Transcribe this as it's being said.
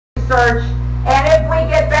research, and if we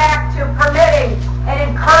get back to permitting and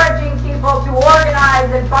encouraging people to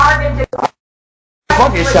organize and bargain to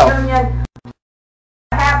fuck yourself. Union,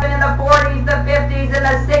 happened in the 40s, the 50s, and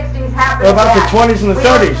the 60s happened. What about the 20s and the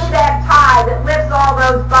 30s? We will do that tide that lifts all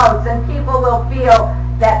those boats, and people will feel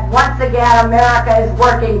that once again America is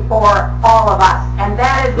working for all of us, and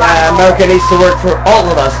that is yeah, America needs to work for all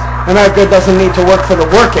of us. America doesn't need to work for the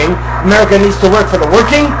working. America needs to work for the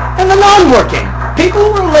working and the non-working. People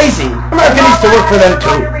who are lazy. America needs to work for them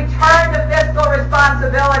too. We're going to return to fiscal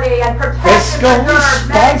responsibility and protect fiscal and preserve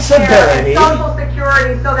responsibility. Medicare and Social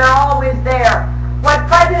Security, so they're always there. What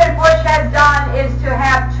President Bush has done is to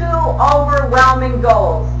have two overwhelming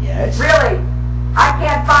goals. Yes. Really, I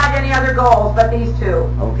can't find any other goals but these two.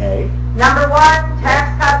 Okay. Number one,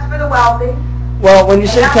 tax cuts for the wealthy. Well, when you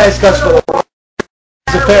say tax cuts for the wealthy,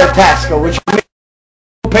 it's a fair tax cut, which means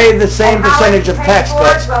you pay the same percentage of tax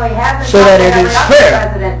cuts so that it is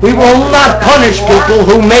fair. We will not punish people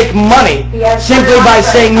who make money simply by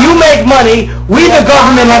saying, you make money, we the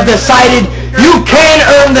government have decided you can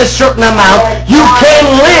earn this certain amount, you can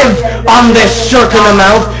live on this certain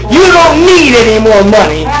amount, you don't need any more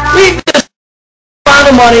money. This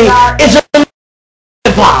amount of money is a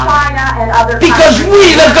because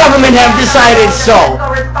we the government have decided so.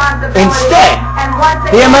 Instead,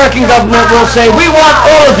 the American government will say, we want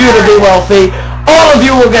all of you to be wealthy, all of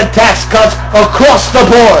you will get tax cuts across the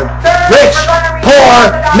board. Rich,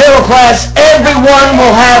 poor, middle class, everyone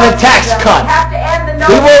will have a tax cut.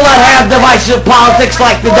 We will not have divisive politics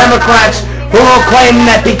like the Democrats who will claim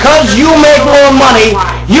that because you make more money,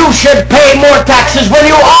 you should pay more taxes when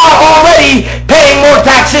you are already paying more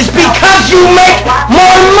taxes because you make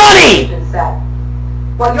more money.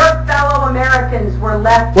 Well, your fellow Americans were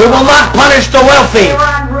left. We will not punish the wealthy.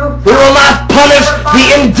 We will not punish the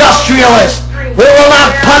industrialist. We will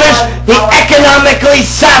not punish the economically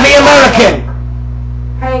savvy American.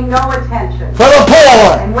 Paying no attention. For the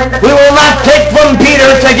poor, we will not take from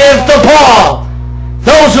Peter to give to Paul.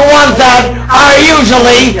 Those who want that are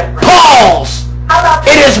usually Pauls.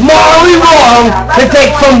 It is morally wrong to take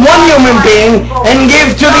from one human being and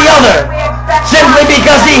give to the other, simply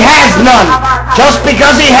because he has none. Just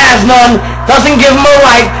because he has none doesn't give him a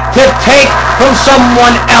right to take from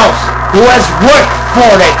someone else who has worked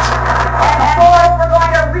for it.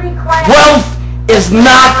 Wealth is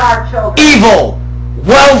not evil.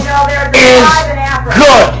 Wealth is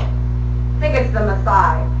good. I think it's the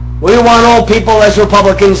Messiah. We want all people as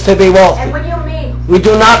Republicans to be wealthy. And when you meet, we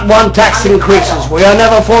do not want tax increases. We are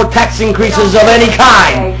never for tax increases of any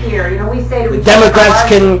kind. The Democrats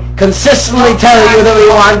can consistently tell you that we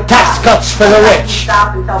want tax cuts for the rich.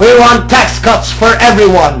 We want tax cuts for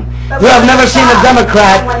everyone. You have never seen a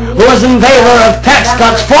Democrat who is in favor of tax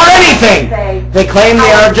cuts for anything. They claim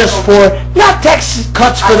they are just for, not tax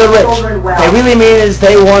cuts for the rich. What they really mean is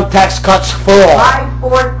they want tax cuts for all.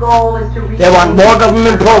 They want more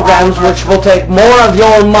government programs which will take more of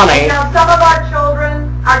your money,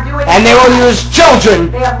 and they will use children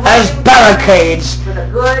as barricades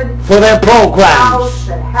for their programs.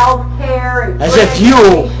 As if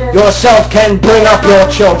you yourself can bring up your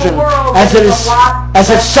children, as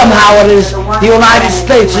if somehow it is the United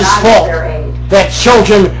States' fault that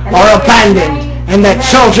children are abandoned and that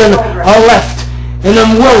children are left in the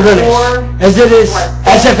wilderness, as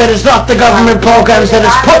if it is not the government programs that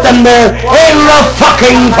has put them there in the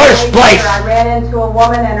fucking first place. I ran into a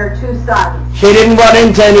woman and her two sons. She didn't run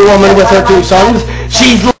into any woman with her two sons.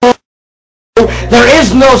 There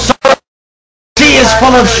is no son. She is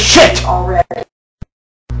full of shit.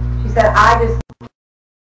 She said, I just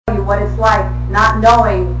tell you what it's like not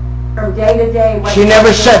knowing from day to day what. She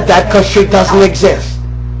never said that because she doesn't exist.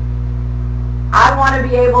 I want to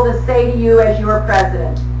be able to say to you as your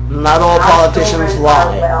president. Not all politicians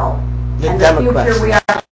lie. The Democrats. The future we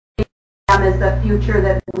are is the future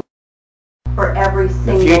that for every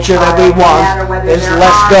single The future that we want is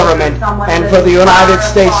less government, and for the United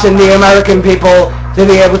States and the American people to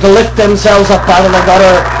be able to lift themselves up out of the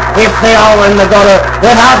gutter, if they are in the gutter,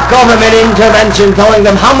 without government intervention telling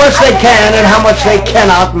them how much they can and how much they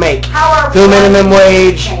cannot make through minimum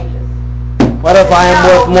wage. What if I am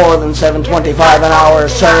worth more than $7.25 an hour,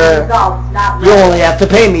 sir? You only have to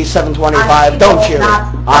pay me $7.25, don't you?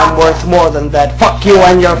 I'm worth more than that. Fuck you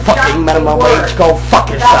and your fucking minimum wage. Go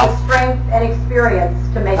fuck yourself. I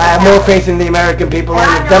have more faith in the American people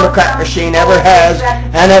than the Democrat machine ever has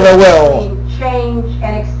and ever will. Change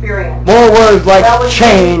and experience. More words like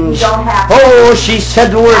change. Oh, she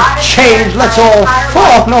said the word change. Let's all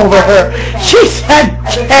fall over her. She said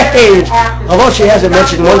change. Although she hasn't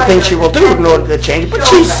mentioned one thing she will do in order to change, but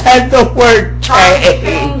she said the word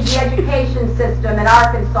change. The education system socialism in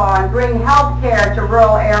Arkansas and bring health care to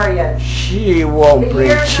rural areas. She won't The bring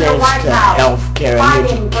years in the change White to House, health care and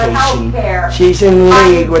fighting for education. healthcare, She's in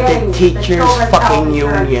league with the fighting teachers' children's fucking health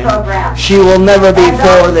insurance union. program. She will never be And for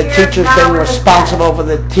those the years teachers now being in the responsible Senate, for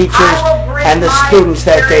the teachers I will bring and the my students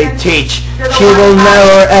that they experience teach. to the She will White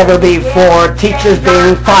never House ever be and for teachers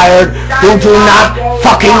being fired who do not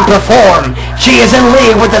fucking perform. She is in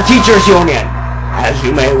league with the teachers' union, as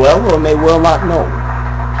you may well or may well not know.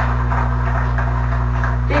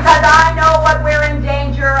 Because I know what we're in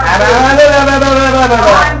danger of doing.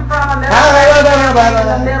 I'm from a in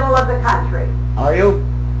the middle of the country. Are you?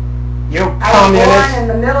 You I was born communist? in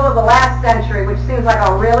the middle of the last century, which seems like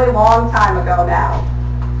a really long time ago now.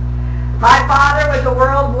 My father was a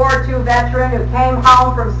World War II veteran who came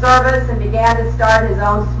home from service and began to start his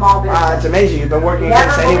own small business. It's amazing. You've been working Never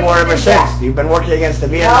against any war believed ever in since. death. You've been working against the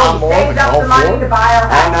No, Vietnam he War, saved the up Gulf the money War, to buy our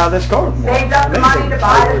house. and now this Cold War. Saved up the money to Amazing.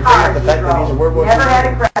 buy So the we bring up cars the he fact that he's a drove. World War Never II had a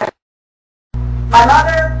veteran. credit. My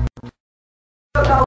mother